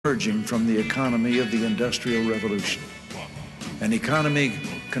emerging from the economy of the Industrial Revolution, an economy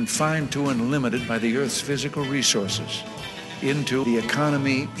confined to and limited by the Earth's physical resources, into the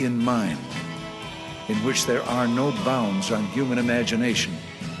economy in mind, in which there are no bounds on human imagination,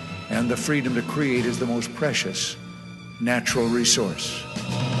 and the freedom to create is the most precious natural resource.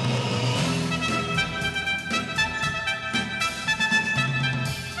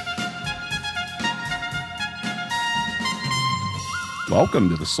 Welcome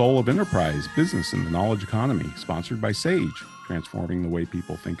to the Soul of Enterprise, Business in the Knowledge Economy, sponsored by SAGE, transforming the way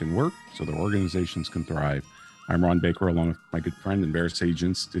people think and work so their organizations can thrive. I'm Ron Baker, along with my good friend and VeraSage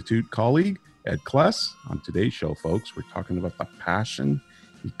Institute colleague, Ed Kless. On today's show, folks, we're talking about the passion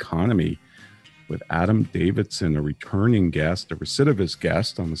economy with Adam Davidson, a returning guest, a recidivist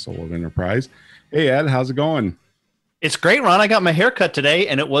guest on the Soul of Enterprise. Hey, Ed, how's it going? It's great, Ron. I got my hair cut today,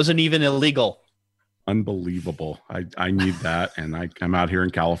 and it wasn't even illegal. Unbelievable. I need that. And I'm out here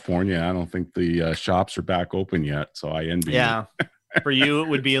in California. I don't think the shops are back open yet. So I envy you. For you, it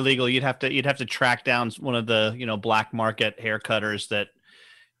would be illegal. You'd have to track down one of the, black market hair cutters that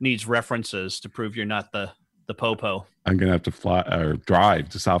needs references to prove you're not the popo. I'm going to have to fly or drive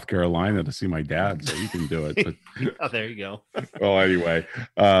to South Carolina to see my dad so he can do it. But, oh, there you go. Well, anyway,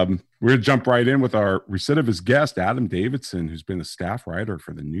 we're going to jump right in with our recidivist guest, Adam Davidson, who's been a staff writer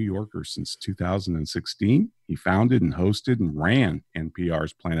for The New Yorker since 2016. He founded and hosted and ran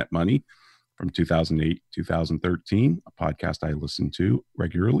NPR's Planet Money from 2008 to 2013, a podcast I listened to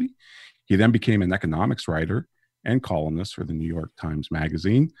regularly. He then became an economics writer and columnist for the New York Times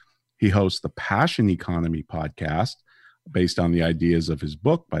Magazine. He hosts the Passion Economy podcast based on the ideas of his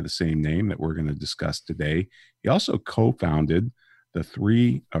book by the same name that we're going to discuss today. He also co-founded the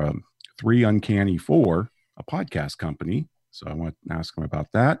Three Uncanny Four, a podcast company. So I want to ask him about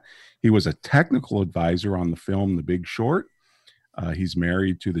that. He was a technical advisor on the film The Big Short. He's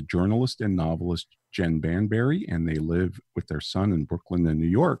married to the journalist and novelist Jen Banbury, and they live with their son in Brooklyn and New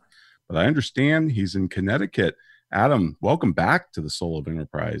York. But I understand he's in Connecticut. Adam, welcome back to the Soul of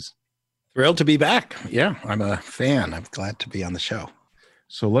Enterprise. Thrilled to be back. Yeah, I'm a fan. I'm glad to be on the show.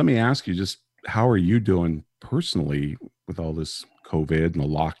 So let me ask you, just how are you doing personally with all this COVID and the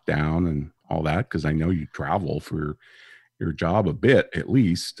lockdown and all that? Because I know you travel for your job a bit, at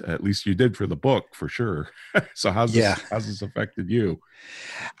least you did for the book, for sure. So how's this affected you?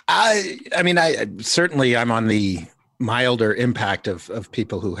 I mean, certainly I'm on the milder impact of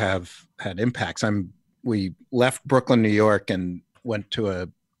people who have had impacts. We left Brooklyn, New York, and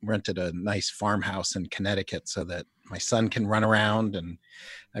rented a nice farmhouse in Connecticut so that my son can run around. And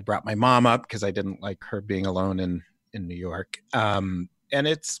I brought my mom up because I didn't like her being alone in New York. And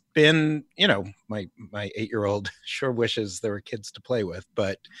it's been, my 8-year-old sure wishes there were kids to play with,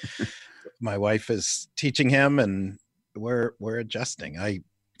 but my wife is teaching him and we're adjusting.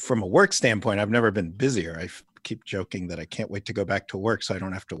 From a work standpoint, I've never been busier. I keep joking that I can't wait to go back to work so I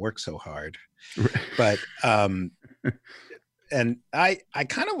don't have to work so hard. But, and I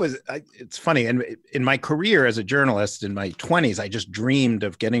kind of was, it's funny. And in my career as a journalist in my 20s, I just dreamed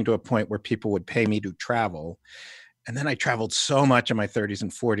of getting to a point where people would pay me to travel. And then I traveled so much in my 30s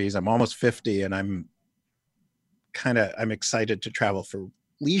and 40s. I'm almost 50 and I'm excited to travel for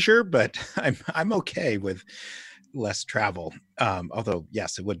leisure, but I'm okay with less travel. Although,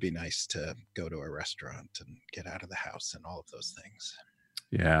 yes, it would be nice to go to a restaurant and get out of the house and all of those things.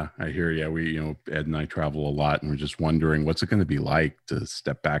 Yeah, I hear you. We, Ed and I travel a lot, and we're just wondering what's it going to be like to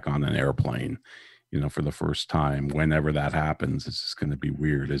step back on an airplane, for the first time. Whenever that happens, it's just going to be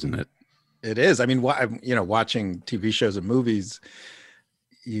weird, isn't it? It is. I mean, watching TV shows and movies,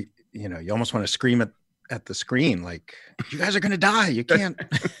 you almost want to scream at the screen, like, you guys are going to die. You can't.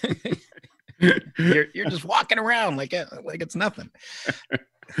 you're just walking around like it's nothing.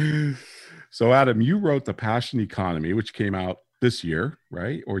 So, Adam, you wrote The Passion Economy, which came out this year,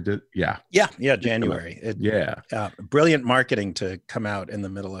 right? Or January. Brilliant marketing to come out in the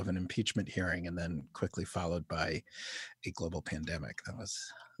middle of an impeachment hearing and then quickly followed by a global pandemic. That was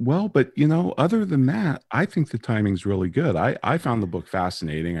well, but other than that, I think the timing's really good. I found the book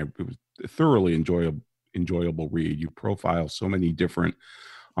fascinating. It was a thoroughly enjoyable read. You profile so many different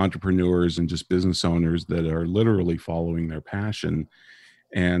entrepreneurs and just business owners that are literally following their passion.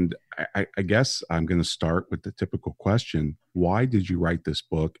 And I guess I'm going to start with the typical question. Why did you write this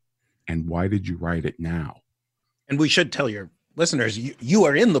book and why did you write it now? And we should tell your listeners, you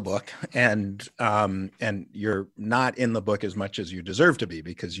are in the book and you're not in the book as much as you deserve to be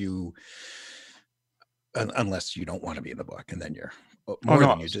because unless you don't want to be in the book and then you're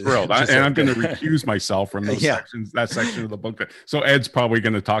thrilled. And I'm going to recuse myself from those sections, that section of the book. So Ed's probably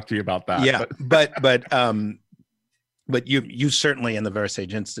going to talk to you about that. Yeah. But but you certainly in the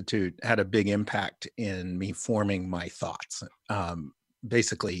VeraSage Institute had a big impact in me forming my thoughts.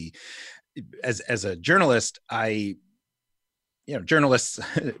 Basically, as a journalist, journalists,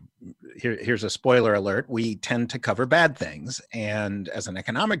 here's a spoiler alert, we tend to cover bad things. And as an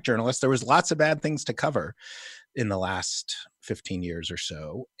economic journalist, there was lots of bad things to cover in the last 15 years or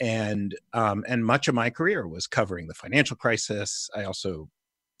so. And much of my career was covering the financial crisis. I also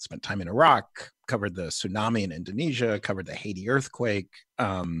spent time in Iraq, covered the tsunami in Indonesia, covered the Haiti earthquake,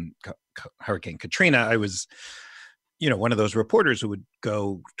 Hurricane Katrina. I was, one of those reporters who would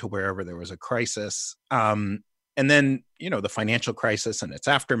go to wherever there was a crisis. And then, the financial crisis and its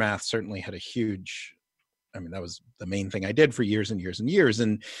aftermath certainly had a huge, that was the main thing I did for years and years and years.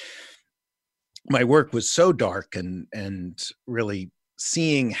 And my work was so dark and really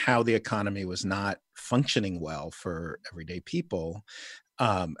seeing how the economy was not functioning well for everyday people,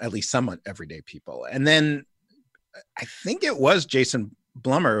 at least somewhat everyday people. And then I think it was Jason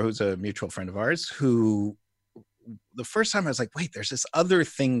Blummer, who's a mutual friend of ours, who the first time I was like, wait, there's this other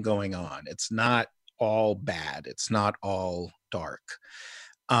thing going on. It's not all bad. It's not all dark.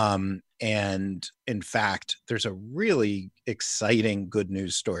 And in fact, there's a really exciting good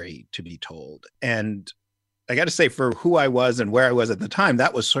news story to be told. And I got to say, for who I was and where I was at the time,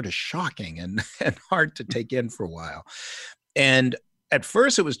 that was sort of shocking and hard to take in for a while. And at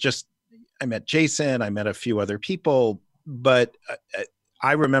first it was just, I met Jason, I met a few other people, but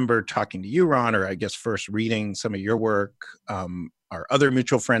I remember talking to you, Ron, or I guess first reading some of your work, our other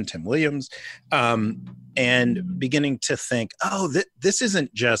mutual friend, Tim Williams, and beginning to think, this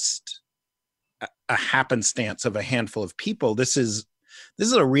isn't just a happenstance of a handful of people. This is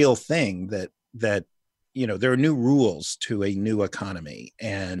a real thing that there are new rules to a new economy,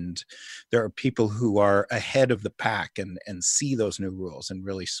 and there are people who are ahead of the pack and see those new rules in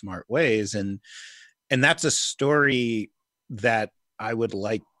really smart ways. And that's a story that I would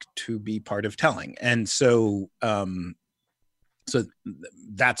like to be part of telling. And so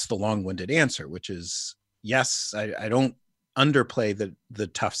that's the long-winded answer, which is yes, I don't underplay the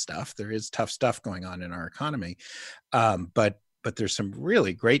tough stuff. There is tough stuff going on in our economy, but there's some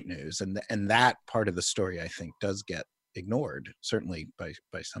really great news, and that part of the story I think does get ignored, certainly by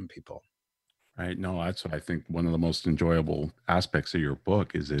some people. Right. No, that's what I think one of the most enjoyable aspects of your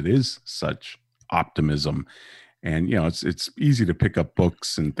book is it is such optimism. And, it's easy to pick up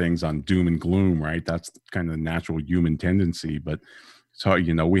books and things on doom and gloom, right? That's kind of the natural human tendency. But so,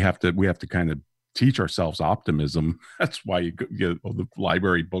 we have to kind of teach ourselves optimism. That's why the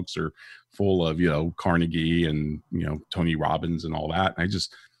library books are full of, Carnegie and, Tony Robbins and all that. And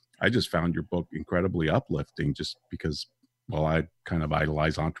I just found your book incredibly uplifting just because, well, I kind of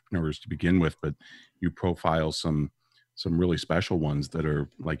idolize entrepreneurs to begin with, but you profile some really special ones that are,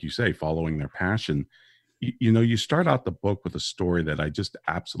 like you say, following their passion. You start out the book with a story that I just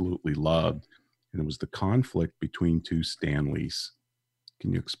absolutely loved, and it was the conflict between two Stanleys.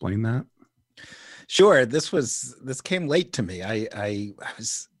 Can you explain that? Sure. This came late to me. I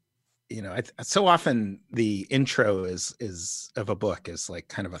was, so often the intro is of a book is like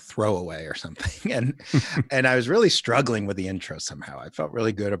kind of a throwaway or something. And I was really struggling with the intro somehow. I felt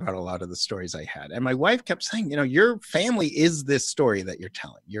really good about a lot of the stories I had. And my wife kept saying, your family is this story that you're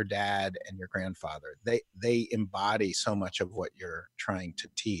telling. Your dad and your grandfather, they embody so much of what you're trying to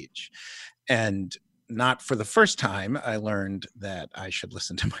teach. And not for the first time, I learned that I should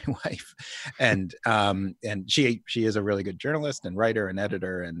listen to my wife, and she is a really good journalist and writer and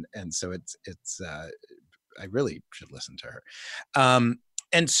editor, and so it's I really should listen to her,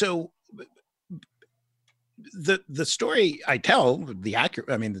 and so the story I tell,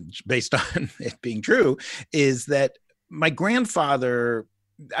 based on it being true, is that my grandfather.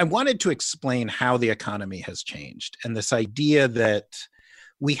 I wanted to explain how the economy has changed, and this idea that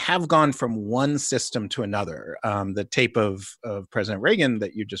we have gone from one system to another. The tape of President Reagan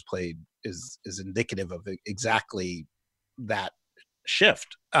that you just played is indicative of exactly that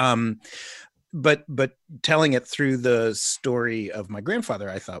shift. But telling it through the story of my grandfather,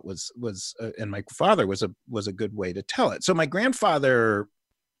 I thought was and my father was a good way to tell it. So my grandfather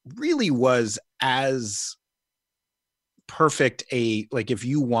really was as perfect if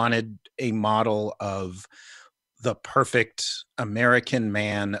you wanted a model of the perfect American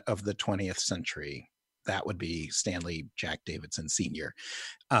man of the 20th century, that would be Stanley Jack Davidson Sr.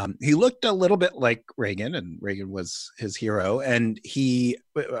 He looked a little bit like Reagan, and Reagan was his hero. And he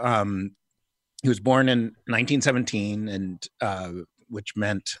was born in 1917, and which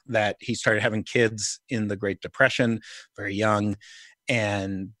meant that he started having kids in the Great Depression, very young,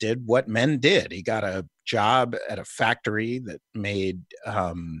 and did what men did. He got a job at a factory that made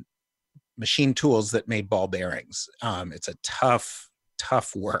machine tools that made ball bearings. It's a tough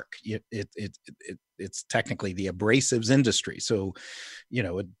work. It's technically the abrasives industry. So,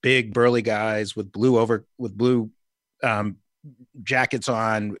 big burly guys with blue jackets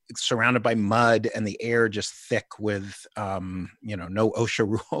on, surrounded by mud, and the air just thick with, no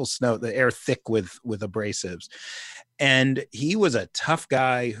OSHA rules, the air thick with abrasives. And he was a tough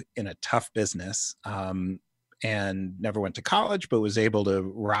guy in a tough business, and never went to college, but was able to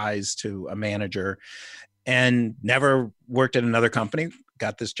rise to a manager, and never worked at another company.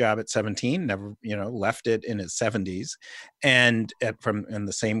 Got this job at 17, never, left it in his 70s, and in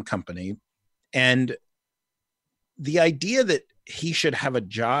the same company. And the idea that he should have a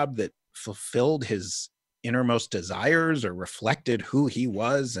job that fulfilled his innermost desires or reflected who he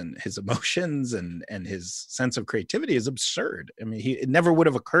was and his emotions and his sense of creativity is absurd. I mean, it never would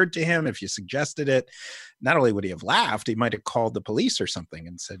have occurred to him if you suggested it. Not only would he have laughed, he might have called the police or something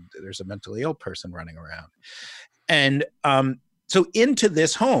and said, there's a mentally ill person running around. And so into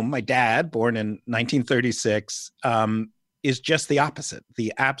this home, my dad, born in 1936, is just the opposite,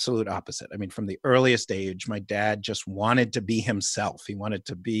 the absolute opposite. I mean, from the earliest age, my dad just wanted to be himself. He wanted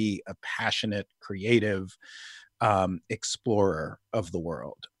to be a passionate, creative explorer of the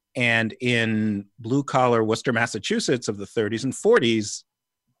world. And in blue-collar Worcester, Massachusetts of the 30s and 40s,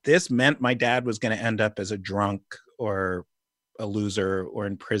 this meant my dad was going to end up as a drunk or a loser or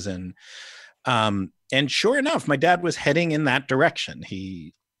in prison. And sure enough, my dad was heading in that direction.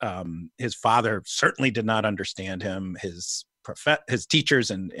 His father certainly did not understand him. His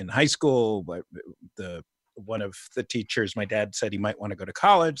teachers in high school, one of the teachers, my dad said he might want to go to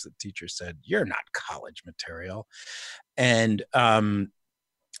college. The teacher said, "You're not college material." And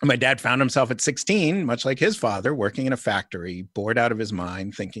my dad found himself at 16, much like his father, working in a factory, bored out of his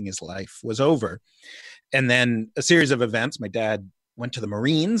mind, thinking his life was over. And then a series of events. My dad went to the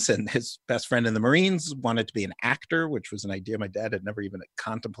Marines, and his best friend in the Marines wanted to be an actor, which was an idea my dad had never even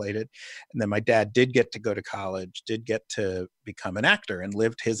contemplated. And then my dad did get to go to college, did get to become an actor, and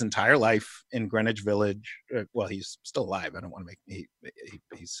lived his entire life in Greenwich Village. Well, he's still alive. I don't want to make,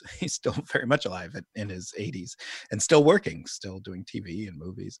 he's still very much alive in his 80s and still working, still doing TV and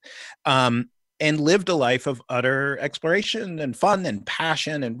movies. And lived a life of utter exploration and fun and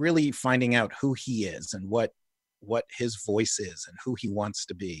passion, and really finding out who he is and what his voice is and who he wants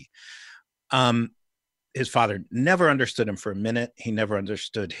to be. His father never understood him for a minute. He never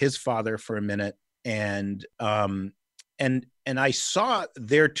understood his father for a minute. And I saw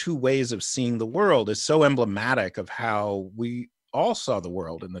their two ways of seeing the world is so emblematic of how we all saw the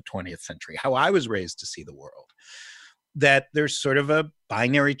world in the 20th century, how I was raised to see the world, that there's sort of a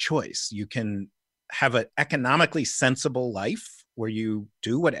binary choice. You can have an economically sensible life where you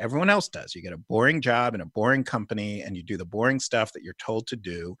do what everyone else does. You get a boring job in a boring company, and you do the boring stuff that you're told to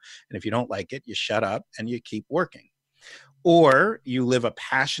do. And if you don't like it, you shut up and you keep working. Or you live a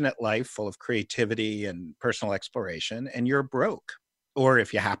passionate life full of creativity and personal exploration, and you're broke. Or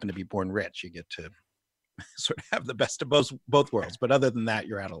if you happen to be born rich, you get to sort of have the best of both worlds. But other than that,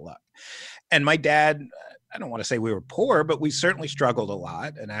 you're out of luck. And my dad, I don't want to say we were poor, but we certainly struggled a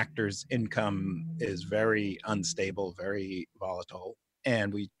lot. An actor's income is very unstable, very volatile.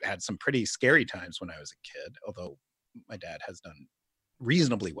 And we had some pretty scary times when I was a kid, although my dad has done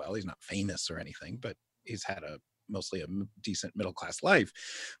reasonably well. He's not famous or anything, but he's had mostly a decent middle-class life,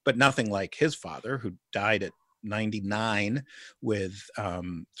 but nothing like his father, who died at 99 with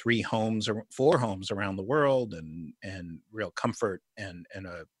 3 homes or 4 homes around the world and real comfort and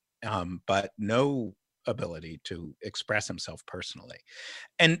but no ability to express himself personally.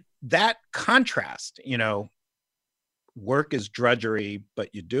 And that contrast, work is drudgery, but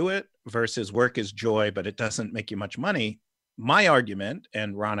you do it, versus work is joy, but it doesn't make you much money. My argument,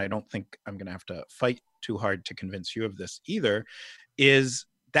 and Ron, I don't think I'm going to have to fight too hard to convince you of this either, is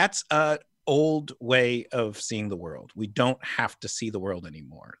that's a old way of seeing the world. We don't have to see the world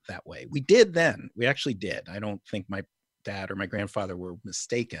anymore that way. We did then. We actually did. I don't think my dad or my grandfather were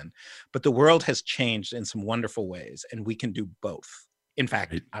mistaken, but the world has changed in some wonderful ways, and we can do both. In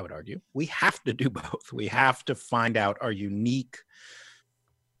fact, I would argue we have to do both. We have to find out our unique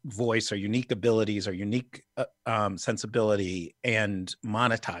voice, our unique abilities, our unique sensibility, and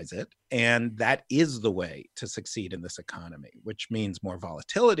monetize it. And that is the way to succeed in this economy, which means more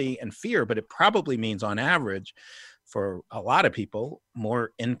volatility and fear, but it probably means on average for a lot of people,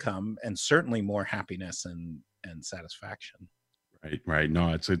 more income and certainly more happiness and satisfaction. Right.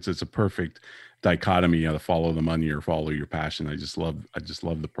 No, it's a perfect dichotomy, to follow the money or follow your passion. I just love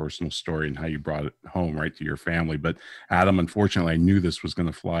the personal story and how you brought it home right to your family. But Adam, unfortunately, I knew this was going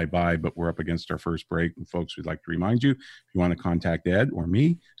to fly by, but we're up against our first break. And folks, we'd like to remind you, if you want to contact Ed or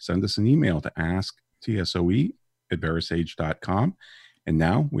me, send us an email to asktsoe@verisage.com. And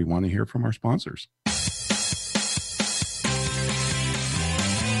now we want to hear from our sponsors.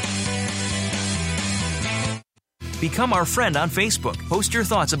 Become our friend on Facebook. Post your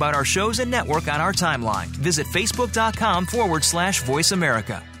thoughts about our shows and network on our timeline. Visit facebook.com/Voice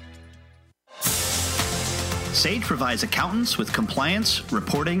America. Sage provides accountants with compliance,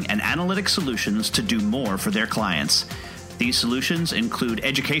 reporting, and analytic solutions to do more for their clients. These solutions include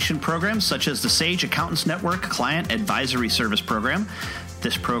education programs such as the Sage Accountants Network Client Advisory Service Program.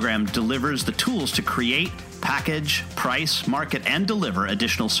 This program delivers the tools to create, package, price, market, and deliver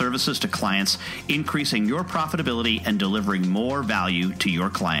additional services to clients, increasing your profitability and delivering more value to your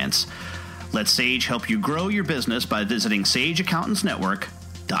clients. Let Sage help you grow your business by visiting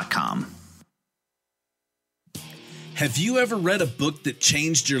sageaccountantsnetwork.com. Have you ever read a book that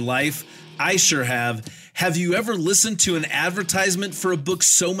changed your life? I sure have. Have you ever listened to an advertisement for a book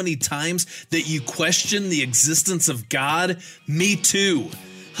so many times that you question the existence of God? Me too.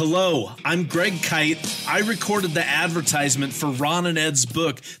 Hello, I'm Greg Kite. I recorded the advertisement for Ron and Ed's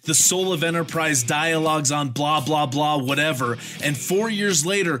book, The Soul of Enterprise Dialogues on blah, blah, blah, whatever. And 4 years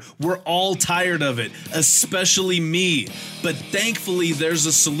later, we're all tired of it, especially me. But thankfully, there's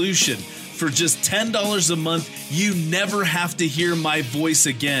a solution. For just $10 a month, you never have to hear my voice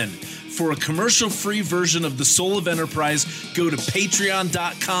again. For a commercial-free version of The Soul of Enterprise, go to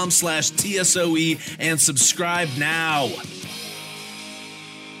patreon.com/TSOE and subscribe now.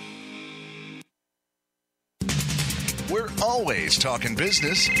 We're always talking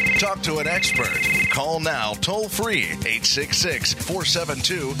business. Talk to an expert. Call now toll free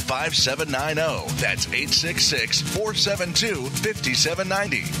 866-472-5790. That's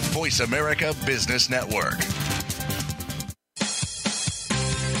 866-472-5790. Voice America Business Network.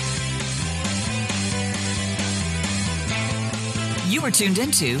 You are tuned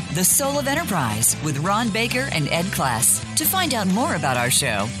into The Soul of Enterprise with Ron Baker and Ed Kless. To find out more about our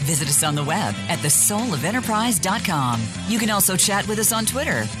show, visit us on the web at thesoulofenterprise.com. You can also chat with us on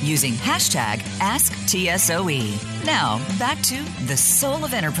Twitter using hashtag AskTSOE. Now, back to The Soul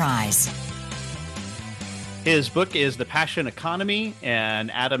of Enterprise. His book is The Passion Economy, and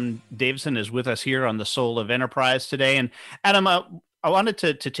Adam Davidson is with us here on The Soul of Enterprise today. And Adam, I wanted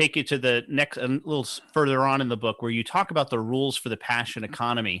to take you to the next, a little further on in the book, where you talk about the rules for the passion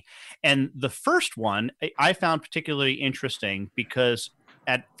economy. And the first one I found particularly interesting because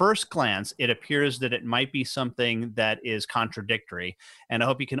at first glance, it appears that it might be something that is contradictory. And I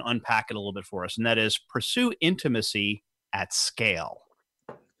hope you can unpack it a little bit for us. And that is pursue intimacy at scale.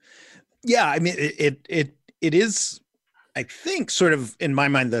 Yeah, I mean, it is, I think, sort of in my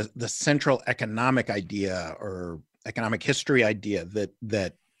mind, the central economic idea or economic history idea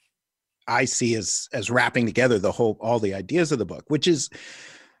that I see as wrapping together all the ideas of the book, which is,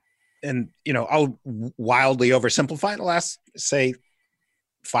 and I'll wildly oversimplify the last, say,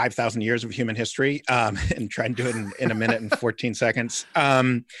 5,000 years of human history, and try and do it in a minute and 14 seconds.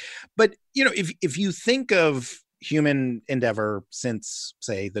 But if you think of human endeavor since,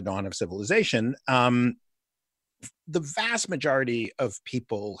 say, the dawn of civilization, the vast majority of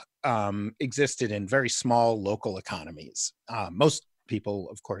people existed in very small local economies. Most people,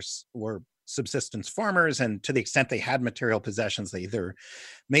 of course, were subsistence farmers, and to the extent they had material possessions, they either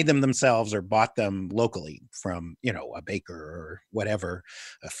made them themselves or bought them locally from, a baker or whatever,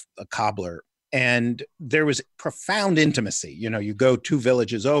 a cobbler. And there was profound intimacy. You go 2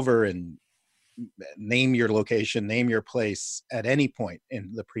 villages over and name your location, name your place at any point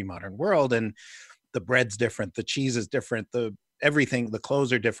in the pre-modern world, and the bread's different, the cheese is different, everything, the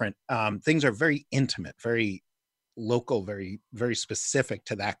clothes are different. Things are very intimate, very local, very, very specific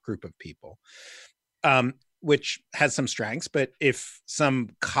to that group of people, which has some strengths. But if some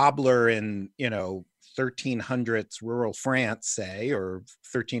cobbler in, 1300s rural France, say, or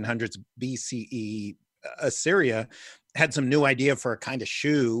 1300s BCE Assyria had some new idea for a kind of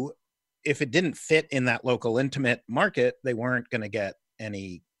shoe, if it didn't fit in that local intimate market, they weren't going to get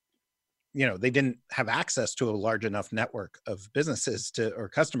any, they didn't have access to a large enough network of businesses or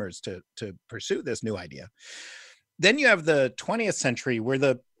customers to pursue this new idea. Then you have the 20th century, where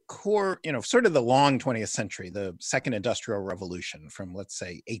the core, sort of the long 20th century, the second industrial revolution from, let's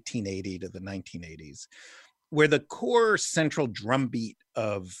say, 1880 to the 1980s, where the core central drumbeat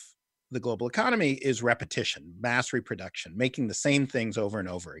of the global economy is repetition, mass reproduction, making the same things over and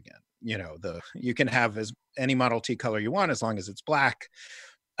over again. you can have as any Model T color you want as long as it's black.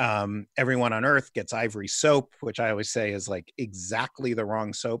 Everyone on earth gets ivory soap, which I always say is like exactly the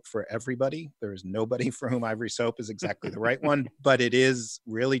wrong soap for everybody. There is nobody for whom ivory soap is exactly the right one, but it is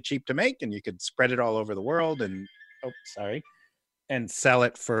really cheap to make, and you could spread it all over the world and sell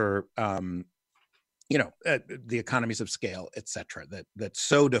it for the economies of scale, et cetera, that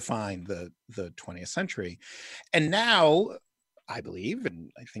so define the 20th century. And now, I believe,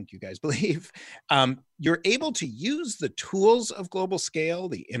 and I think you guys believe, you're able to use the tools of global scale,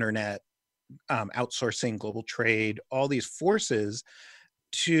 the internet, outsourcing, global trade, all these forces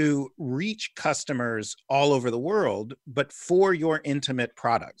to reach customers all over the world, but for your intimate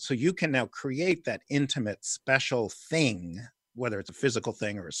product. So you can now create that intimate, special thing, whether it's a physical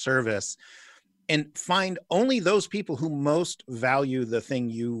thing or a service, and find only those people who most value the thing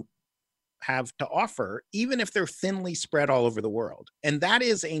you have to offer, even if they're thinly spread all over the world. And that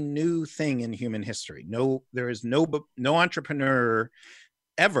is a new thing in human history. There is no entrepreneur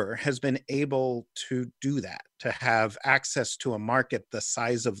ever has been able to do that, to have access to a market the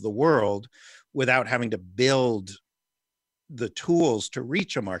size of the world without having to build the tools to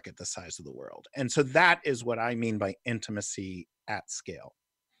reach a market the size of the world. And so that is what I mean by intimacy at scale.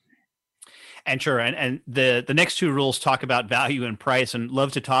 And sure, and the next two rules talk about value and price, and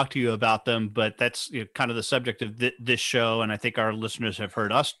love to talk to you about them, but that's kind of the subject of this show, and I think our listeners have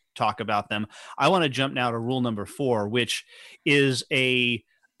heard us talk about them. I want to jump now to rule number 4, which is a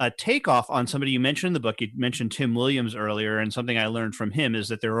takeoff on somebody you mentioned in the book. You mentioned Tim Williams earlier, and something I learned from him is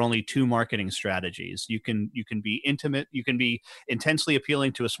that there are only 2 marketing strategies. You can be intimate, you can be intensely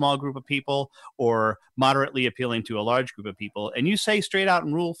appealing to a small group of people, or moderately appealing to a large group of people. And you say straight out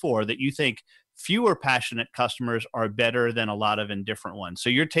in rule 4 that you think fewer passionate customers are better than a lot of indifferent ones. So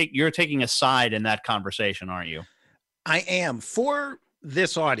you're taking a side in that conversation, aren't you? I am, for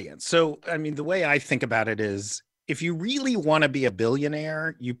this audience. So, I mean, the way I think about it is, if you really want to be a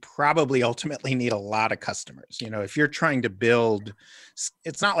billionaire, you probably ultimately need a lot of customers. If you're trying to build,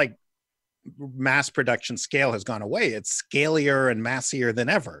 it's not like mass production scale has gone away. It's scalier and massier than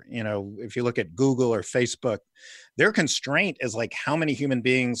ever. If you look at Google or Facebook, their constraint is like how many human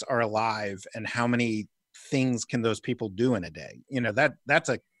beings are alive and how many things can those people do in a day.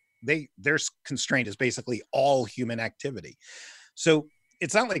 Their constraint is basically all human activity. So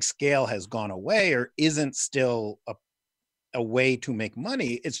it's not like scale has gone away or isn't still a way to make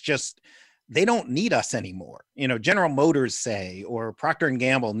money. It's just they don't need us anymore. General Motors, say, or Procter &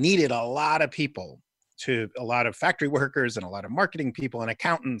 Gamble needed a lot of people, a lot of factory workers and a lot of marketing people and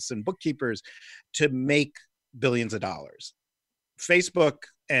accountants and bookkeepers to make billions of dollars. Facebook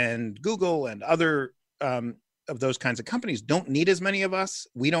and Google and other of those kinds of companies don't need as many of us.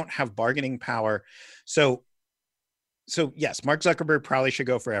 We don't have bargaining power. So yes, Mark Zuckerberg probably should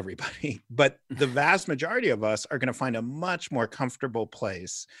go for everybody, but the vast majority of us are going to find a much more comfortable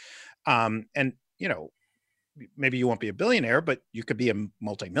place. And maybe you won't be a billionaire, but you could be a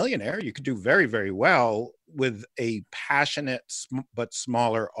multimillionaire. You could do very, very well with a passionate but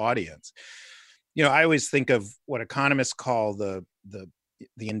smaller audience. I always think of what economists call the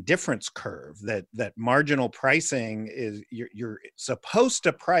indifference curve, that marginal pricing is you're supposed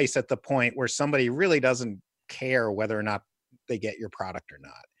to price at the point where somebody really doesn't care whether or not they get your product or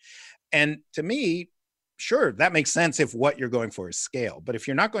not. And to me, sure, that makes sense if what you're going for is scale. But if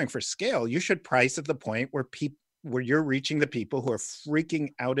you're not going for scale, you should price at the point where you're reaching the people who are freaking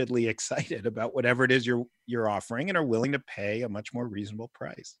outedly excited about whatever it is you're offering and are willing to pay a much more reasonable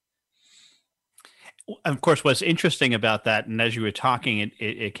price. Of course, what's interesting about that, and as you were talking,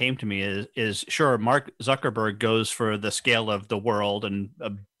 it came to me is sure, Mark Zuckerberg goes for the scale of the world and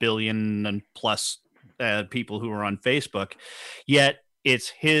 1 billion and plus people who are on Facebook, yet it's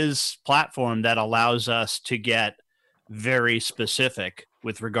his platform that allows us to get very specific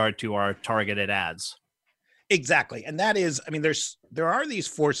with regard to our targeted ads. Exactly. And that is, there are these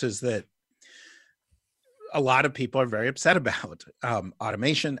forces that a lot of people are very upset about.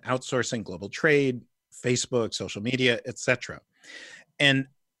 Automation, outsourcing, global trade, Facebook, social media, etc. And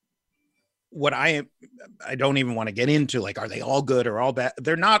what I don't even want to get into, like, are they all good or all bad?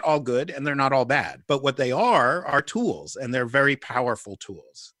 They're not all good and they're not all bad. But what they are tools, and they're very powerful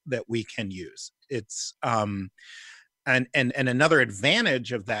tools that we can use. It's and another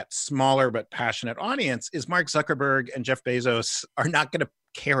advantage of that smaller but passionate audience is Mark Zuckerberg and Jeff Bezos are not going to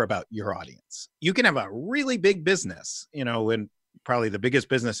care about your audience. You can have a really big business, and probably the biggest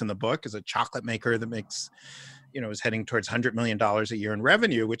business in the book is a chocolate maker that makes, is heading towards $100 million a year in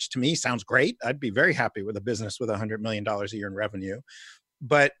revenue, which to me sounds great. I'd be very happy with a business with $100 million a year in revenue.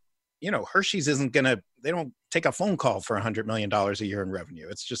 But, Hershey's isn't going to take a phone call for $100 million a year in revenue.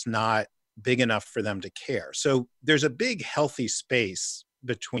 It's just not big enough for them to care. So there's a big healthy space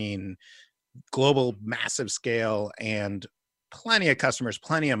between global massive scale and plenty of customers,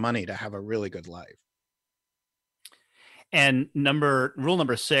 plenty of money to have a really good life. And rule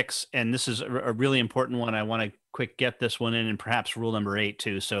number 6, and this is a really important one. I want to quick get this one in, and perhaps rule number 8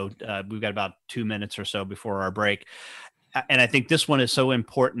 too. So we've got about 2 minutes or so before our break. And I think this one is so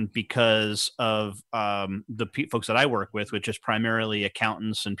important because of the folks that I work with, which is primarily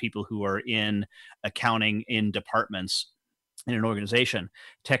accountants and people who are in accounting in departments in an organization.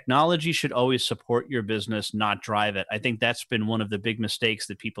 Technology should always support your business, not drive it. I think that's been one of the big mistakes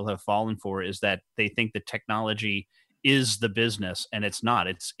that people have fallen for, is that they think that technology is the business, and it's not.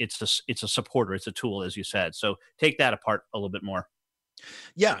 It's a supporter. It's a tool, as you said. So take that apart a little bit more.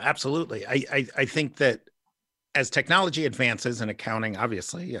 Yeah, absolutely. I think that as technology advances in accounting,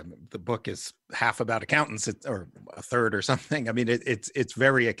 obviously, the book is half about accountants, or a third or something. I mean, it's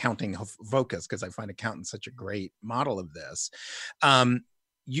very accounting focused, because I find accountants such a great model of this.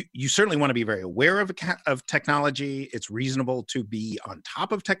 You certainly want to be very aware of technology. It's reasonable to be on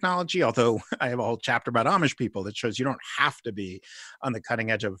top of technology, although I have a whole chapter about Amish people that shows you don't have to be on the cutting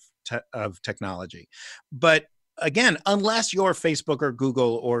edge of technology. But again, unless you're Facebook or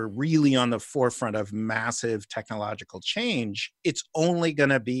Google or really on the forefront of massive technological change, it's only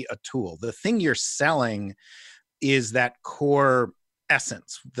going to be a tool. The thing you're selling is that core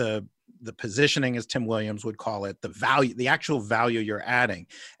essence, the positioning, as Tim Williams would call it, the value, the actual value you're adding.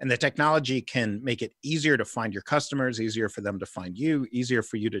 And the technology can make it easier to find your customers, easier for them to find you, easier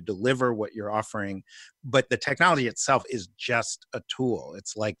for you to deliver what you're offering. But the technology itself is just a tool.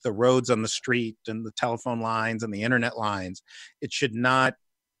 It's like the roads on the street and the telephone lines and the internet lines. It should not,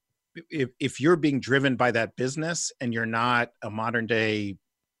 if you're being driven by that business and you're not a modern day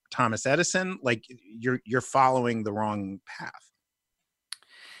Thomas Edison, like you're following the wrong path.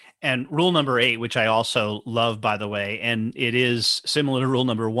 And rule number 8, which I also love, by the way, and it is similar to rule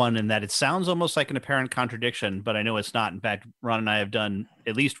number 1 in that it sounds almost like an apparent contradiction, but I know it's not. In fact, Ron and I have done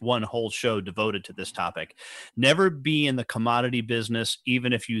at least one whole show devoted to this topic. Never be in the commodity business,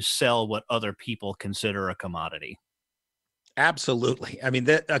 even if you sell what other people consider a commodity. Absolutely. I mean,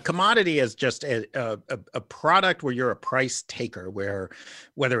 a commodity is just a product where you're a price taker, where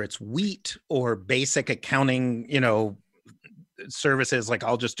whether it's wheat or basic accounting, services, like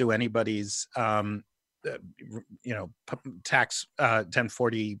I'll just do anybody's, tax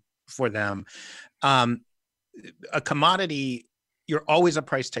 1040 for them. A commodity, you're always a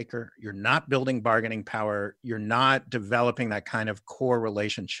price taker. You're not building bargaining power. You're not developing that kind of core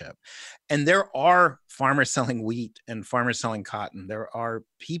relationship. And there are farmers selling wheat and farmers selling cotton. There are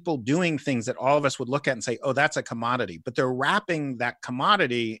people doing things that all of us would look at and say, oh, that's a commodity. But they're wrapping that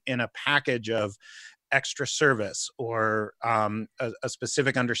commodity in a package of extra service or a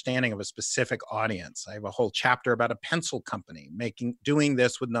specific understanding of a specific audience. I have a whole chapter about a pencil company doing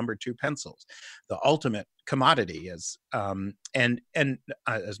this with number 2 pencils, the ultimate commodity, as Milton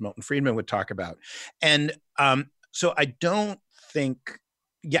Friedman would talk about. And so I don't think,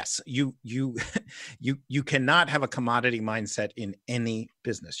 yes, you cannot have a commodity mindset in any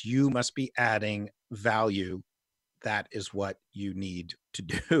business. You must be adding value. That is what you need to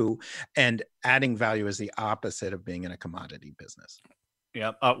do. And adding value is the opposite of being in a commodity business.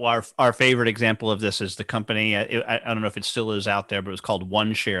 Yeah. Our favorite example of this is the company. I don't know if it still is out there, but it was called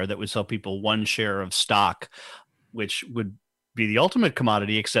One Share, that would sell people 1 share of stock, which would be the ultimate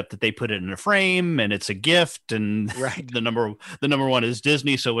commodity, except that they put it in a frame and it's a gift. And right. the number 1 is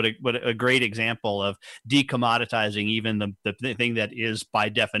Disney. So what a great example of decommoditizing even the thing that is by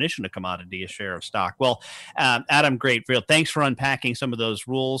definition a commodity, a share of stock. Well, Adam, great. Thanks for unpacking some of those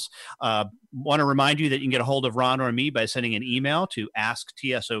rules. Want to remind you that you can get a hold of Ron or me by sending an email to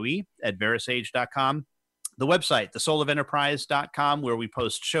asktsoe@verisage.com. The website, thesoulofenterprise.com, where we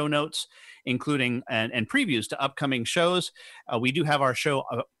post show notes, including and previews to upcoming shows. We do have our show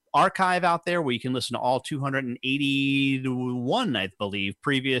archive out there where you can listen to all 281, I believe,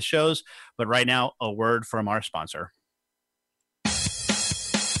 previous shows. But right now, a word from our sponsor.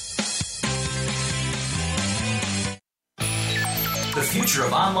 The future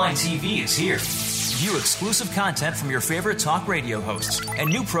of online TV is here. View exclusive content from your favorite talk radio hosts and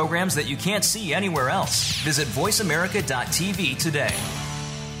new programs that you can't see anywhere else. Visit voiceamerica.tv today.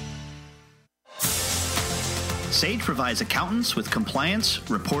 Sage provides accountants with compliance,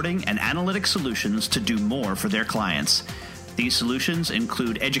 reporting, and analytic solutions to do more for their clients. These solutions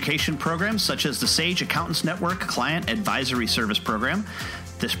include education programs such as the Sage Accountants Network Client Advisory Service Program,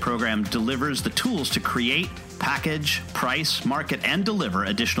 This program delivers the tools to create, package, price, market, and deliver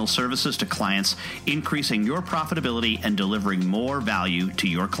additional services to clients, increasing your profitability and delivering more value to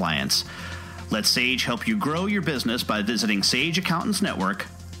your clients. Let Sage help you grow your business by visiting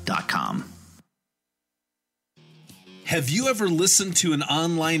sageaccountantsnetwork.com. Have you ever listened to an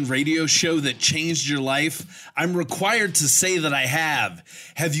online radio show that changed your life? I'm required to say that I have.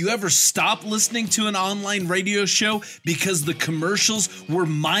 Have you ever stopped listening to an online radio show because the commercials were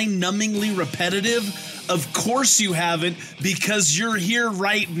mind-numbingly repetitive? Of course you haven't, because you're here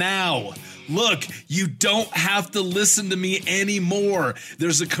right now. Look, you don't have to listen to me anymore.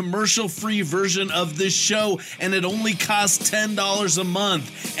 There's a commercial-free version of this show, and it only costs $10 a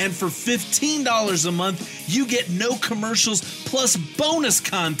month. And for $15 a month, you get no commercials plus bonus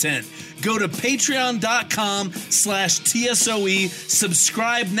content. Go to patreon.com/TSOE,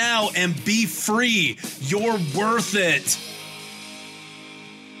 subscribe now, and be free. You're worth it.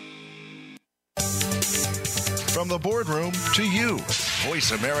 From the boardroom to you,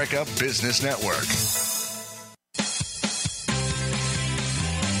 Voice America Business Network.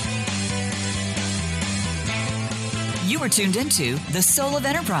 You are tuned into The Soul of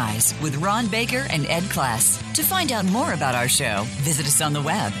Enterprise with Ron Baker and Ed Class. To find out more about our show, visit us on the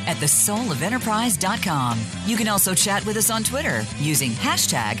web at thesoulofenterprise.com. You can also chat with us on Twitter using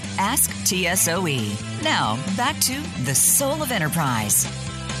hashtag AskTSOE. Now, back to The Soul of Enterprise.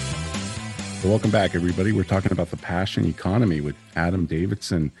 Welcome back, everybody. We're talking about the passion economy with Adam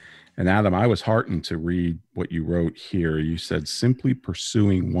Davidson. And Adam, I was heartened to read what you wrote here. You said, simply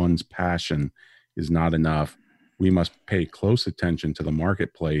pursuing one's passion is not enough. We must pay close attention to the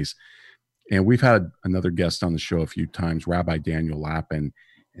marketplace. And we've had another guest on the show a few times, Rabbi Daniel Lapin,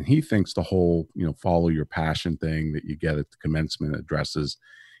 and he thinks the whole, follow your passion thing that you get at the commencement addresses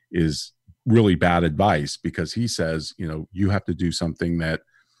is really bad advice, because he says, you have to do something that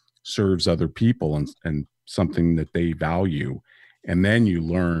serves other people and something that they value. And then you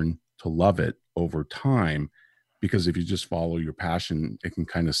learn to love it over time, because if you just follow your passion, it can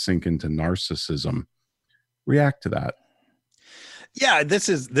kind of sink into narcissism. React to that. Yeah, this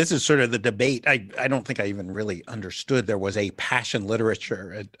is sort of the debate. I don't think I even really understood there was a passion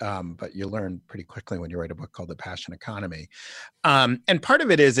literature, but you learn pretty quickly when you write a book called The Passion Economy. And part of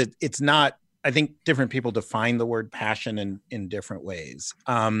it is it's not, I think different people define the word passion in different ways.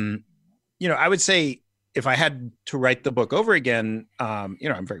 I would say if I had to write the book over again,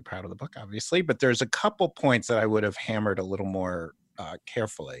 I'm very proud of the book, obviously, but there's a couple points that I would have hammered a little more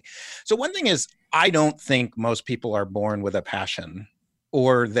carefully. So one thing is, I don't think most people are born with a passion,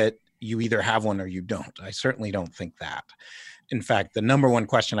 or that you either have one or you don't. I certainly don't think that. In fact, the number one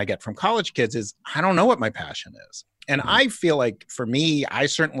question I get from college kids is, I don't know what my passion is. And I feel like for me, I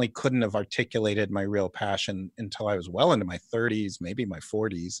certainly couldn't have articulated my real passion until I was well into my 30s, maybe my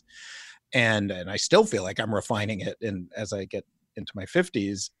 40s. And I still feel like I'm refining it as I get into my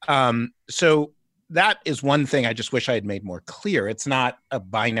 50s. So that is one thing I just wish I had made more clear. It's not a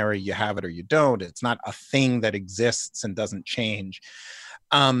binary, you have it or you don't. It's not a thing that exists and doesn't change.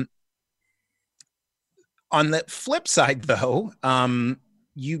 On the flip side, though,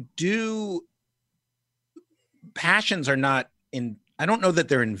 passions are not I don't know that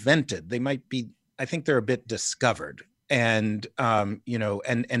they're invented. They might be, I think they're a bit discovered. And, and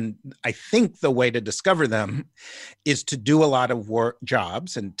I think the way to discover them is to do a lot of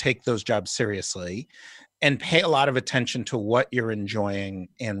jobs and take those jobs seriously and pay a lot of attention to what you're enjoying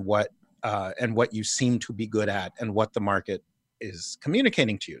and what you seem to be good at and what the market is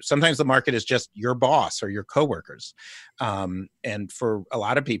communicating to you. Sometimes the market is just your boss or your coworkers. And for a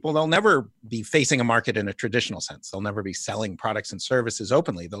lot of people, they'll never be facing a market in a traditional sense. They'll never be selling products and services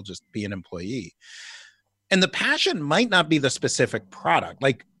openly. They'll just be an employee. And the passion might not be the specific product.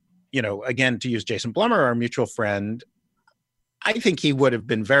 Like, again, to use Jason Blummer, our mutual friend, I think he would have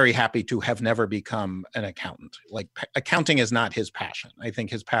been very happy to have never become an accountant. Like, accounting is not his passion. I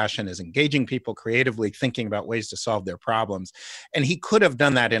think his passion is engaging people creatively, thinking about ways to solve their problems. And he could have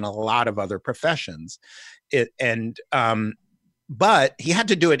done that in a lot of other professions. But he had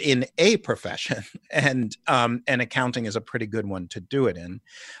to do it in a profession, and accounting is a pretty good one to do it in.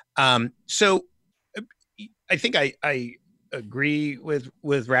 So I think I agree with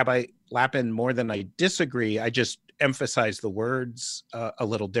Rabbi Lapin more than I disagree. I just emphasize the words a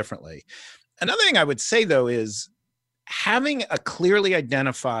little differently. Another thing I would say, though, is having a clearly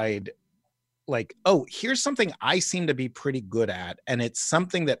identified, like, oh, here's something I seem to be pretty good at, and it's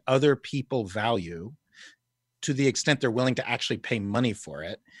something that other people value to the extent they're willing to actually pay money for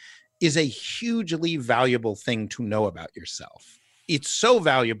it, is a hugely valuable thing to know about yourself. It's so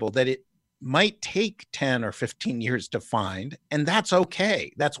valuable that might take 10 or 15 years to find, and that's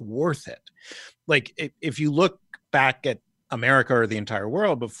okay. That's worth it. Like if you look back at America or the entire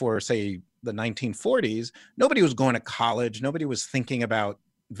world before, say, the 1940s, nobody was going to college. Nobody was thinking about,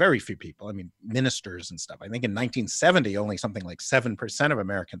 very few people, I mean, ministers and stuff. I think in 1970, only something like 7% of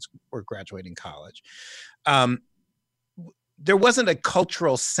Americans were graduating college. There wasn't a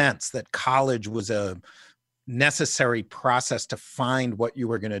cultural sense that college was a necessary process to find what you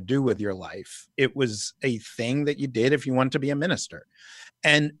were going to do with your life. It was a thing that you did if you wanted to be a minister.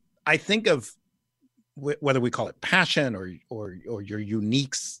 And I think of whether we call it passion or your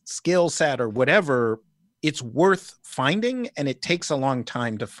unique skill set or whatever, it's worth finding, and it takes a long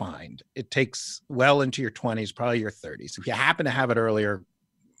time to find. It takes well into your 20s, probably your 30s. If you happen to have it earlier,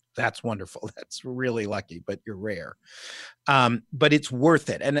 that's wonderful. That's really lucky, but you're rare. But it's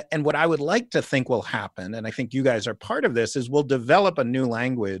worth it. And what I would like to think will happen, and I think you guys are part of this, is we'll develop a new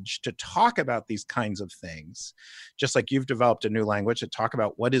language to talk about these kinds of things, just like you've developed a new language to talk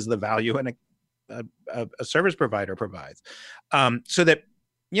about what is the value in a service provider provides, so that,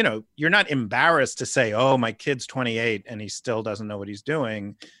 you know, you're not embarrassed to say, oh, my kid's 28 and he still doesn't know what he's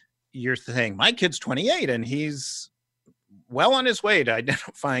doing. You're saying, my kid's 28 and he's well on his way to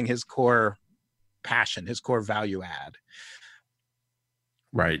identifying his core passion, his core value add.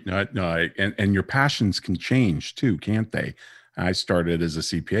 Right. No, and your passions can change too, can't they? I started as a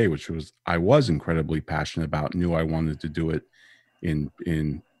CPA, which I was incredibly passionate about, knew I wanted to do it in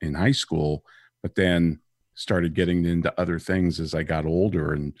high school, but then started getting into other things as I got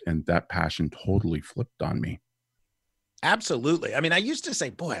older, and that passion totally flipped on me. Absolutely. I mean, I used to say,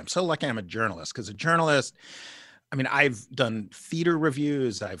 boy, I'm so lucky I'm a journalist, because a journalist, I mean, I've done theater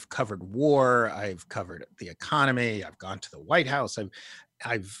reviews, I've covered war, I've covered the economy, I've gone to the White House,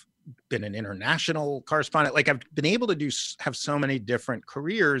 I've been an international correspondent. Like, I've been able to have so many different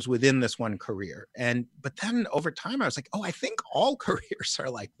careers within this one career. But then over time, I was like, oh, I think all careers are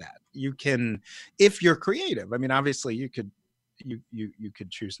like that. You can, if you're creative. I mean, obviously you could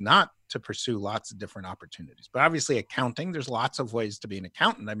choose not to pursue lots of different opportunities, but obviously accounting, there's lots of ways to be an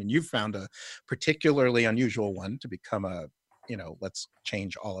accountant. I mean, you've found a particularly unusual one to become a, you know, let's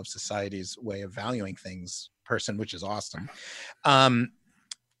change all of way of valuing things person, which is awesome.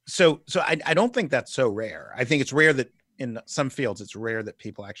 So I don't think that's so rare. I think it's rare that in some fields, it's rare that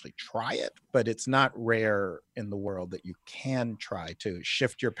people actually try it, but it's not rare in the world that you can try to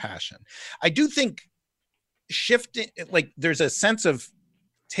shift your passion. I do think shifting, like, there's a sense of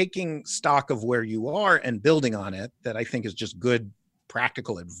taking stock of where you are and building on it that I think is just good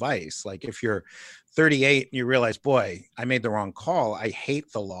practical advice. Like, if you're 38 and you realize, boy, I made the wrong call, I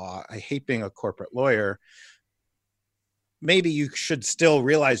hate the law, I hate being a corporate lawyer, maybe you should still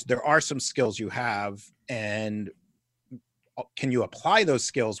realize there are some skills you have, and can you apply those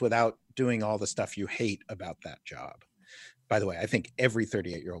skills without doing all the stuff you hate about that job? By the way, I think every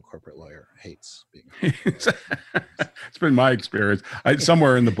 38-year-old corporate lawyer hates being. It's been my experience.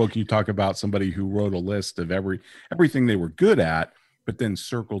 Somewhere in the book, you talk about somebody who wrote a list of everything they were good at, but then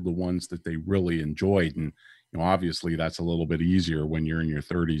circled the ones that they really enjoyed. And, you know, obviously that's a little bit easier when you're in your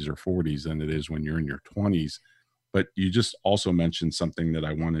 30s or 40s than it is when you're in your 20s. But you just also mentioned something that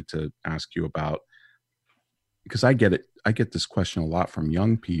I wanted to ask you about, because I get it. I get this question a lot from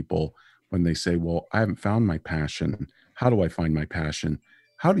young people when they say, well, I haven't found my passion. How do I find my passion?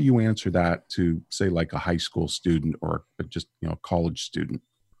 How do you answer that to, say, like a high school student or just, you know, college student?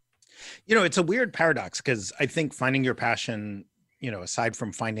 You know, it's a weird paradox, because I think finding your passion, you know, aside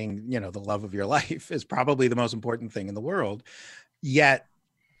from finding, you know, the love of your life, is probably the most important thing in the world. Yet,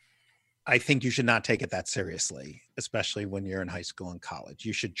 I think you should not take it that seriously, especially when you're in high school and college.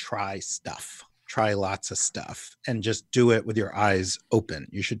 You should try lots of stuff, and just do it with your eyes open.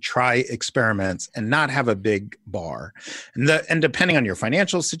 You should try experiments and not have a big bar. And depending on your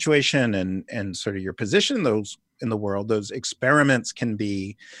financial situation and sort of your position in the world, those experiments can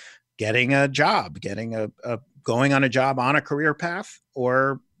be getting a job, going on a job on a career path,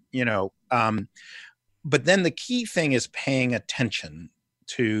 or, you know, but then the key thing is paying attention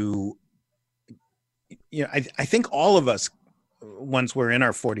to, you know, I think all of us, once we're in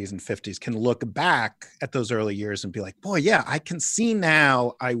our 40s and 50s, can look back at those early years and be like, boy, yeah, I can see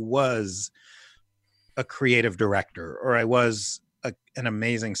now I was a creative director, or I was an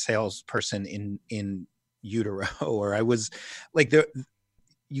amazing salesperson in utero, or I was like,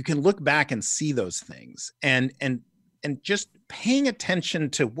 you can look back and see those things, and just paying attention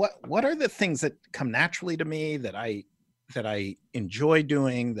to what are the things that come naturally to me, that I enjoy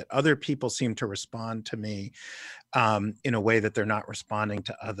doing, that other people seem to respond to me in a way that they're not responding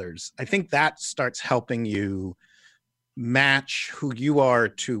to others. I think that starts helping you match who you are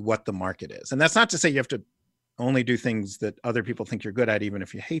to what the market is. And that's not to say you have to only do things that other people think you're good at, even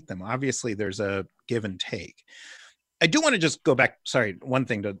if you hate them. Obviously, there's a give and take. I do want to just go back, one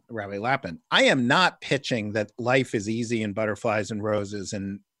thing to Rabbi Lapin. I am not pitching that life is easy and butterflies and roses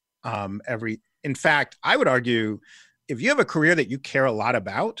and in fact, I would argue if you have a career that you care a lot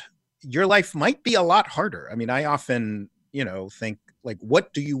about, your life might be a lot harder. I mean, I often, think like,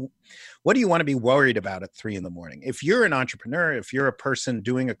 what do you want to be worried about at 3 a.m? If you're an entrepreneur, if you're a person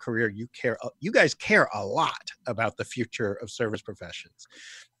doing a career, you guys care a lot about the future of service professions.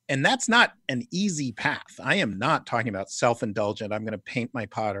 And that's not an easy path. I am not talking about self-indulgent. I'm going to paint my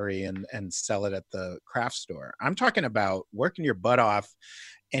pottery and sell it at the craft store. I'm talking about working your butt off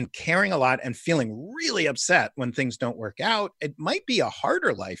and caring a lot and feeling really upset when things don't work out. It might be a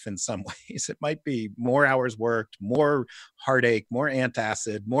harder life in some ways. It might be more hours worked, more heartache, more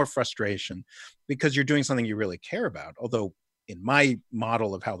antacid, more frustration, because you're doing something you really care about. Although in my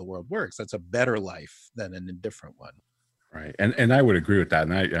model of how the world works, that's a better life than an indifferent one. Right. And I would agree with that.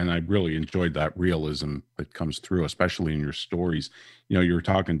 And I really enjoyed that realism that comes through, especially in your stories. You were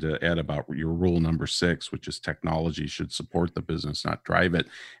talking to Ed about your rule number 6, which is technology should support the business, not drive it.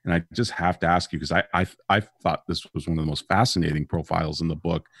 And I just have to ask you, because I thought this was one of the most fascinating profiles in the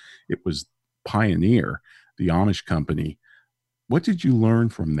book. It was Pioneer, the Amish company. What did you learn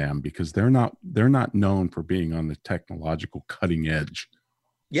from them? Because they're not known for being on the technological cutting edge.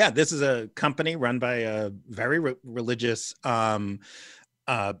 Yeah, this is a company run by a very religious Amish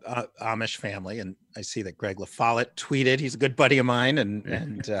family, and I see that Greg LaFollette tweeted. He's a good buddy of mine, and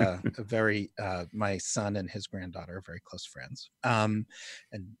my son and his granddaughter are very close friends, and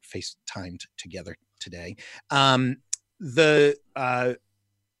FaceTimed together today. The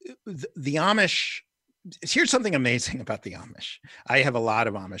Amish. Here's something amazing about the Amish. I have a lot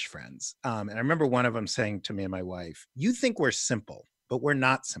of Amish friends, and I remember one of them saying to me and my wife, "You think we're simple, but we're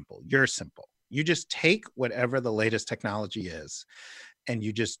not simple. You're simple. You just take whatever the latest technology is and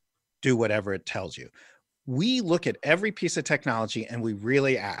you just do whatever it tells you." We look at every piece of technology and we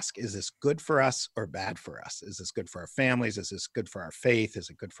really ask, is this good for us or bad for us? Is this good for our families? Is this good for our faith? Is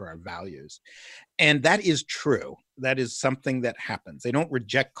it good for our values? And that is true. That is something that happens. They don't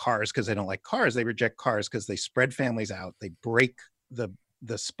reject cars because they don't like cars. They reject cars because they spread families out. They break the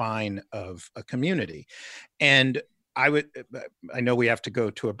spine of a community. And I know we have to go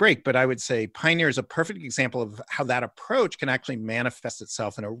to a break, but I would say Pioneer is a perfect example of how that approach can actually manifest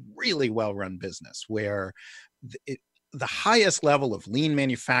itself in a really well-run business where the highest level of lean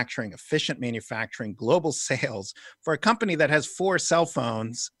manufacturing, efficient manufacturing, global sales for a company that has 4 cell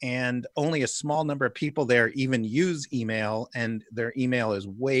phones and only a small number of people there even use email, and their email is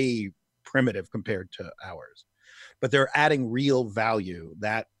way primitive compared to ours. But they're adding real value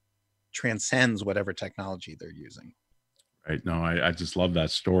that transcends whatever technology they're using. Right. No, I just love that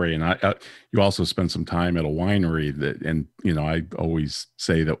story. And you also spent some time at a winery I always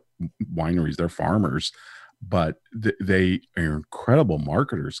say that wineries, they're farmers, but they are incredible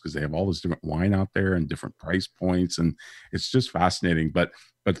marketers because they have all this different wine out there and different price points. And it's just fascinating. But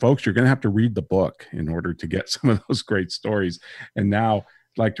folks, you're going to have to read the book in order to get some of those great stories. And now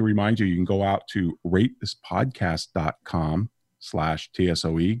I'd like to remind you, you can go out to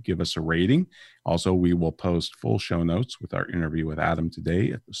ratethispodcast.com/TSOE. Give us a rating. Also, we will post full show notes with our interview with Adam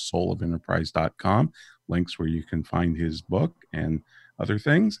today at thesoulofenterprise.com. Links where you can find his book and other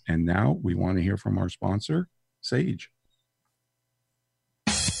things. And now we want to hear from our sponsor, Sage.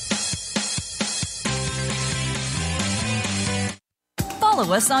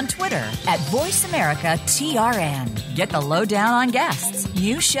 Follow us on Twitter at VoiceAmericaTRN. Get the lowdown on guests,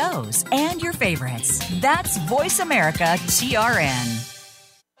 new shows, and your favorites. That's VoiceAmericaTRN.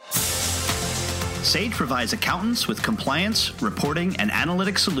 Sage provides accountants with compliance, reporting, and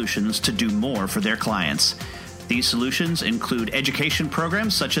analytic solutions to do more for their clients. These solutions include education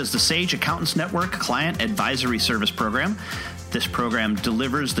programs such as the Sage Accountants Network Client Advisory Service Program. This program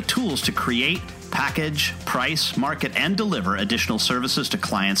delivers the tools to create, package, price, market, and deliver additional services to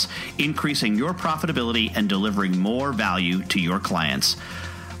clients, increasing your profitability and delivering more value to your clients.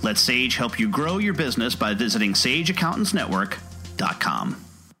 Let Sage help you grow your business by visiting sageaccountantsnetwork.com.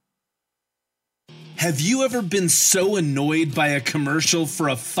 Have you ever been so annoyed by a commercial for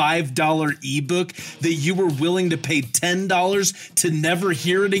a $5 ebook that you were willing to pay $10 to never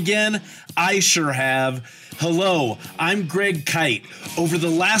hear it again? I sure have. Hello, I'm Greg Kite. Over the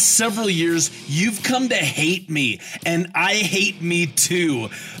last several years, you've come to hate me, and I hate me too.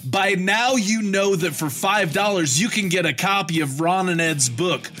 By now, you know that for $5, you can get a copy of Ron and Ed's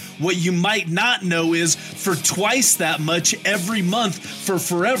book. What you might not know is for twice that much every month for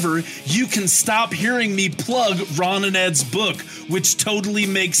forever, you can stop hearing me plug Ron and Ed's book, which totally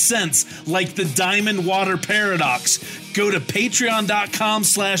makes sense, like the Diamond Water Paradox. Go to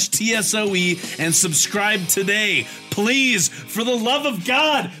patreon.com/TSOE and subscribe today. Please, for the love of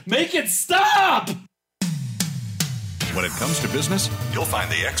God, make it stop! When it comes to business, you'll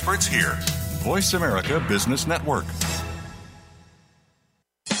find the experts here. Voice America Business Network.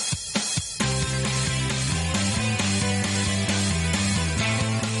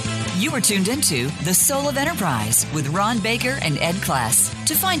 You are tuned into The Soul of Enterprise with Ron Baker and Ed Class.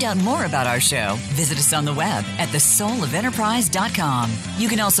 To find out more about our show, visit us on the web at thesoulofenterprise.com. You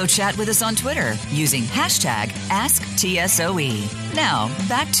can also chat with us on Twitter using hashtag AskTSOE. Now,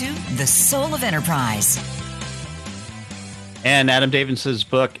 back to The Soul of Enterprise. And Adam Davidson's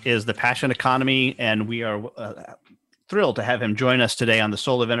book is The Passion Economy, and we are thrilled to have him join us today on The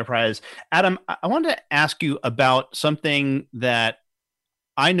Soul of Enterprise. Adam, I wanted to ask you about something that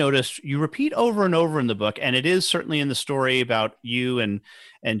I noticed you repeat over and over in the book, and it is certainly in the story about you and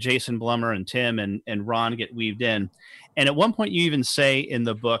Jason Blummer and Tim and Ron get weaved in. And at one point, you even say in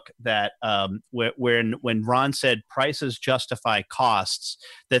the book that when Ron said prices justify costs,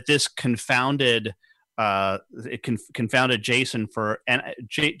 that this confounded Jason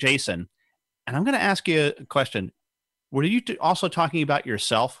Jason. And I'm going to ask you a question. Were you also talking about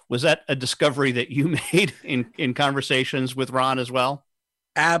yourself? Was that a discovery that you made in conversations with Ron as well?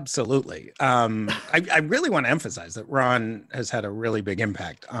 Absolutely. I really want to emphasize that Ron has had a really big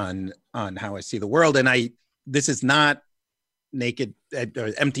impact on how I see the world. And this is not naked,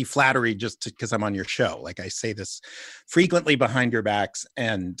 empty flattery just because I'm on your show. Like, I say this frequently behind your backs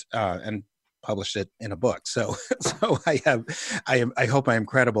and published it in a book. So I hope I am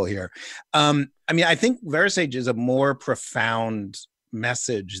credible here. I mean, I think VeraSage is a more profound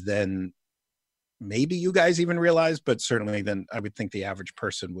message than maybe you guys even realize, but certainly than I would think the average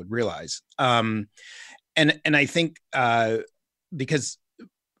person would realize. And I think because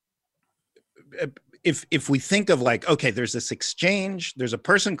if we think of like, okay, there's this exchange, there's a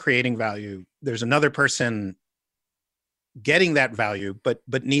person creating value, there's another person getting that value, but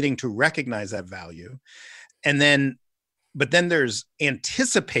needing to recognize that value. But then there's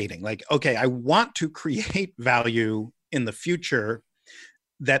anticipating, like, okay, I want to create value in the future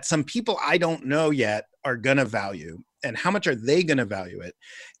that some people I don't know yet are going to value, and how much are they going to value it?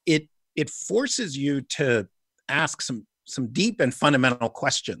 It forces you to ask some deep and fundamental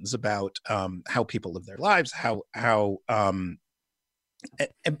questions about how people live their lives, how and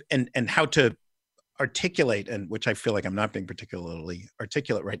how to articulate, and which I feel like I'm not being particularly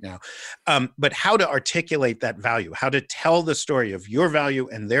articulate right now, but how to articulate that value, how to tell the story of your value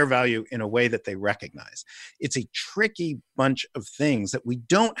and their value in a way that they recognize. It's a tricky bunch of things that we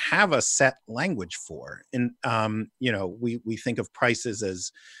don't have a set language for. And, we think of prices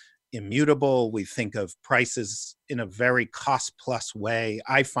as immutable. We think of prices in a very cost plus way.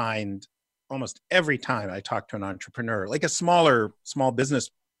 I find almost every time I talk to an entrepreneur, like a small business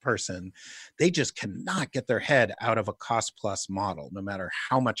person, they just cannot get their head out of a cost plus model, no matter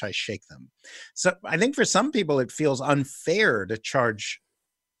how much I shake them. So I think for some people, it feels unfair to charge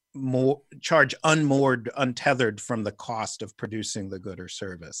unmoored, untethered from the cost of producing the good or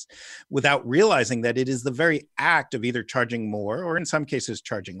service, without realizing that it is the very act of either charging more, or in some cases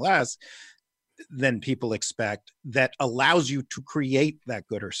charging less than people expect, that allows you to create that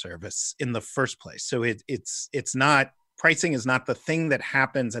good or service in the first place. So it's not, pricing is not the thing that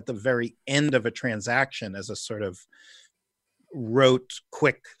happens at the very end of a transaction as a sort of rote,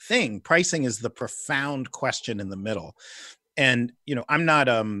 quick thing. Pricing is the profound question in the middle. And, I'm not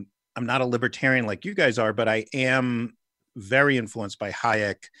a libertarian like you guys are, but I am very influenced by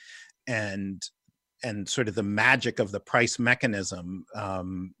Hayek and sort of the magic of the price mechanism.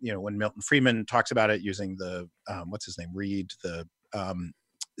 When Milton Friedman talks about it using the, what's his name, Reed, I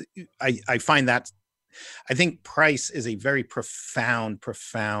find that, I think price is a very profound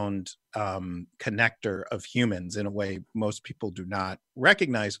connector of humans in a way most people do not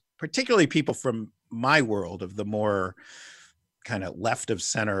recognize, particularly people from my world, of the more kind of left of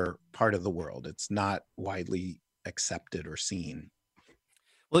center part of the world. It's not widely accepted or seen.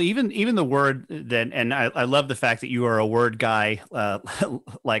 Well, even the word that, and I love the fact that you are a word guy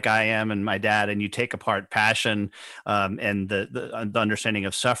like I am and my dad, and you take apart passion and the understanding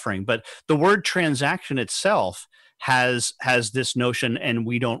of suffering. But the word transaction itself has this notion, and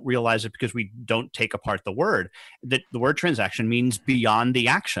we don't realize it because we don't take apart the word, that the word transaction means beyond the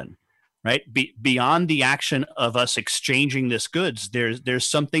action, right? Beyond the action of us exchanging this goods, there's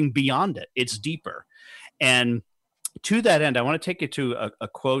something beyond it. It's deeper. And to that end, I want to take you to a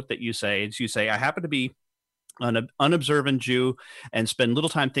quote that you say. It's, you say, I happen to be an unobservant Jew and spend little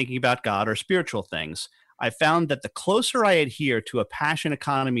time thinking about God or spiritual things. I found that the closer I adhere to a passion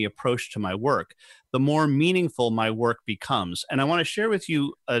economy approach to my work, the more meaningful my work becomes. And I want to share with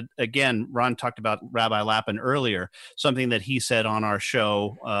you, again, Ron talked about Rabbi Lapin earlier, something that he said on our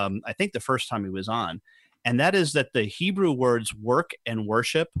show, I think the first time he was on, and that is that the Hebrew words work and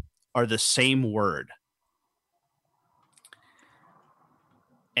worship are the same word.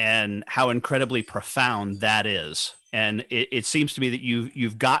 And how incredibly profound that is. And it seems to me that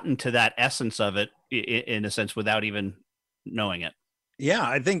you've gotten to that essence of it in a sense without even knowing it. Yeah,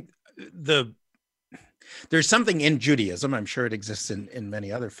 I think there's something in Judaism, I'm sure it exists in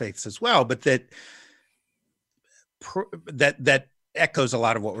many other faiths as well, but that echoes a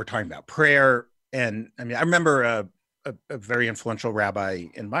lot of what we're talking about, prayer. And I mean, I remember a very influential rabbi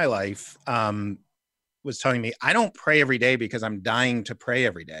in my life was telling me, I don't pray every day because I'm dying to pray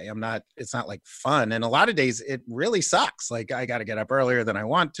every day. It's not like fun. And a lot of days it really sucks. Like, I got to get up earlier than I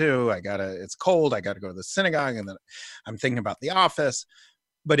want to. It's cold. I got to go to the synagogue, and then I'm thinking about the office.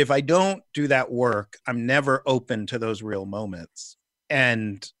 But if I don't do that work, I'm never open to those real moments.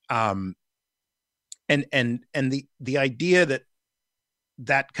 And the idea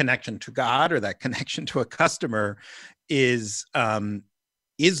that connection to God or that connection to a customer is the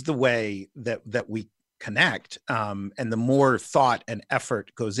way that we connect. And the more thought and effort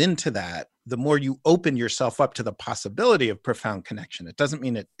goes into that, the more you open yourself up to the possibility of profound connection. It doesn't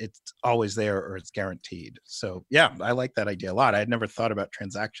mean it's always there or it's guaranteed. So yeah, I like that idea a lot. I had never thought about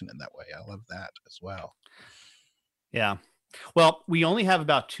transaction in that way. I love that as well. Yeah. Well, we only have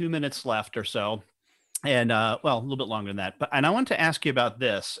about 2 minutes left or so. And well, a little bit longer than that. And I want to ask you about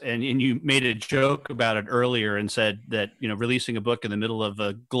this. And you made a joke about it earlier and said that, releasing a book in the middle of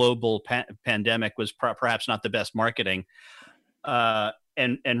a global pandemic was perhaps not the best marketing.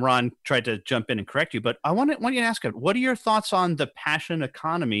 And Ron tried to jump in and correct you. But I want you to ask him, what are your thoughts on the passion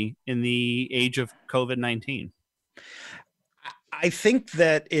economy in the age of COVID-19? I think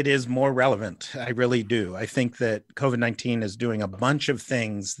that it is more relevant. I really do. I think that COVID-19 is doing a bunch of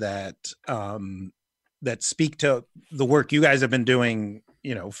things that speak to the work you guys have been doing,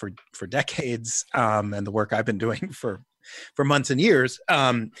 for decades, and the work I've been doing for months and years,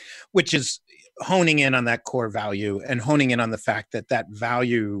 which is honing in on that core value and honing in on the fact that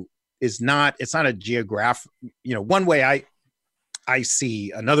value it's not a geographic, one way I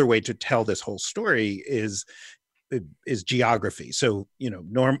see another way to tell this whole story is geography. So,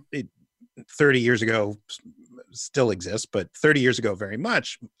 30 years ago still exists, but 30 years ago, very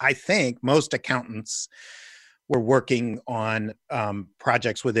much, I think most accountants were working on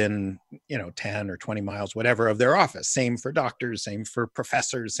projects within, 10 or 20 miles, whatever, of their office. Same for doctors, same for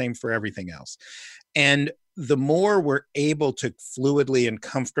professors, same for everything else. And the more we're able to fluidly and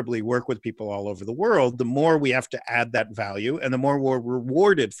comfortably work with people all over the world, the more we have to add that value, and the more we're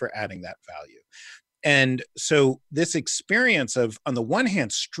rewarded for adding that value. And so this experience of, on the one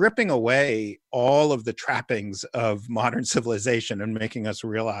hand, stripping away all of the trappings of modern civilization and making us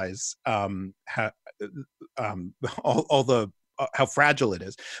realize how fragile it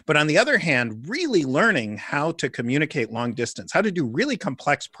is. But on the other hand, really learning how to communicate long distance, how to do really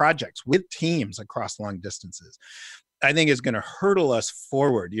complex projects with teams across long distances, I think is going to hurtle us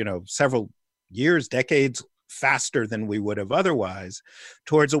forward, several years, decades faster than we would have otherwise,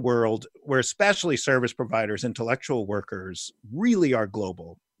 towards a world where especially service providers, intellectual workers really are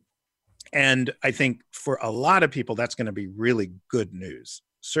global. And I think for a lot of people, that's going to be really good news.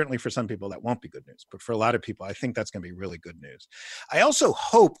 Certainly for some people, that won't be good news. But for a lot of people, I think that's going to be really good news. I also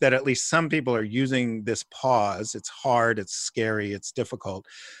hope that at least some people are using this pause. It's hard, it's scary, it's difficult,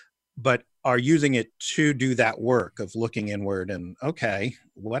 but are using it to do that work of looking inward and, okay,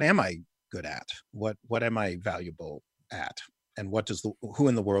 what am I good at? What am I valuable at? And who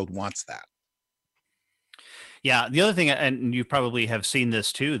in the world wants that? Yeah. The other thing, and you probably have seen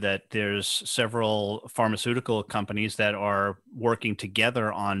this too, that there's several pharmaceutical companies that are working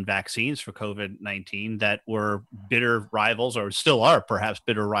together on vaccines for COVID-19 that were bitter rivals, or still are perhaps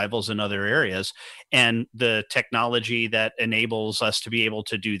bitter rivals in other areas. And the technology that enables us to be able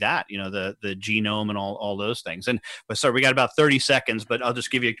to do that, the genome and all those things. And so we got about 30 seconds, but I'll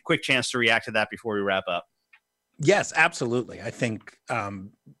just give you a quick chance to react to that before we wrap up. Yes, absolutely. I think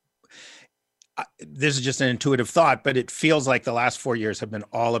this is just an intuitive thought, but it feels like the last 4 years have been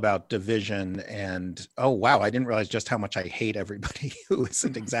all about division and, oh, wow, I didn't realize just how much I hate everybody who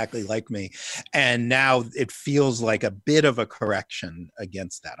isn't exactly like me. And now it feels like a bit of a correction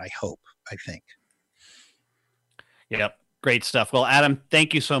against that, I think. Yep. Great stuff. Well, Adam,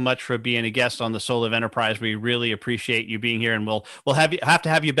 thank you so much for being a guest on the Soul of Enterprise. We really appreciate you being here, and we'll have to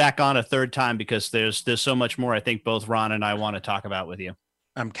have you back on a third time because there's so much more I think both Ron and I want to talk about with you.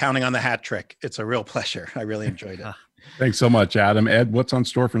 I'm counting on the hat trick. It's a real pleasure. I really enjoyed it. Thanks so much, Adam. Ed, what's on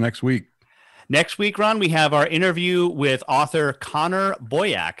store for next week? Next week, Ron, we have our interview with author Connor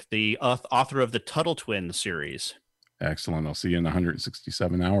Boyack, the author of the Tuttle Twins series. Excellent. I'll see you in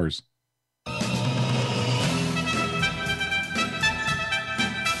 167 hours.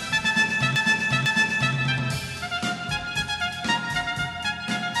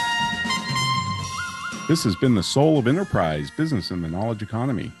 This has been the Soul of Enterprise, Business in the Knowledge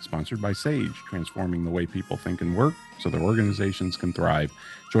Economy, sponsored by Sage, transforming the way people think and work so their organizations can thrive.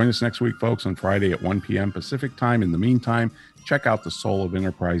 Join us next week, folks, on Friday at 1 p.m. Pacific time. In the meantime, check out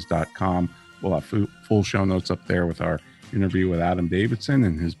thesoulofenterprise.com. We'll have full show notes up there with our interview with Adam Davidson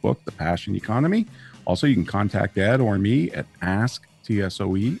and his book, The Passion Economy. Also, you can contact Ed or me at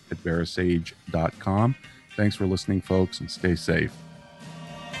asktsoe@verisage.com. Thanks for listening, folks, and stay safe.